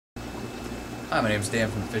Hi, my name is Dan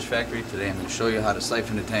from the Fish Factory. Today I'm going to show you how to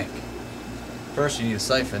siphon a tank. First you need a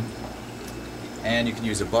siphon, and you can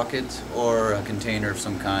use a bucket or a container of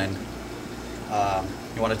some kind.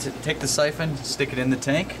 You want to take the siphon, stick it in the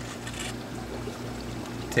tank,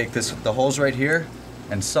 take the hose right here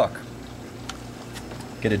and suck.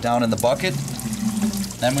 Get it down in the bucket.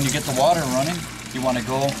 Then when you get the water running, you want to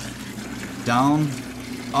go down,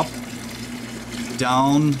 up,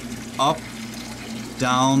 down, up,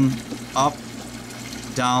 down, up,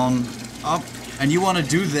 down, up, and you want to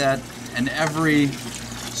do that in every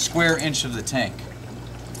square inch of the tank.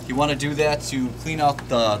 You want to do that to clean out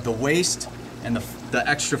the waste and the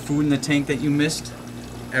extra food in the tank that you missed.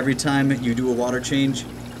 Every time you do a water change,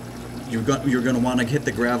 you're going to want to hit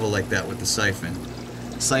the gravel like that with the siphon.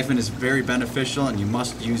 The siphon is very beneficial, and you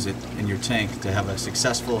must use it in your tank to have a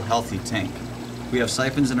successful, healthy tank. We have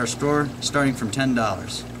siphons in our store starting from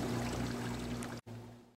 $10.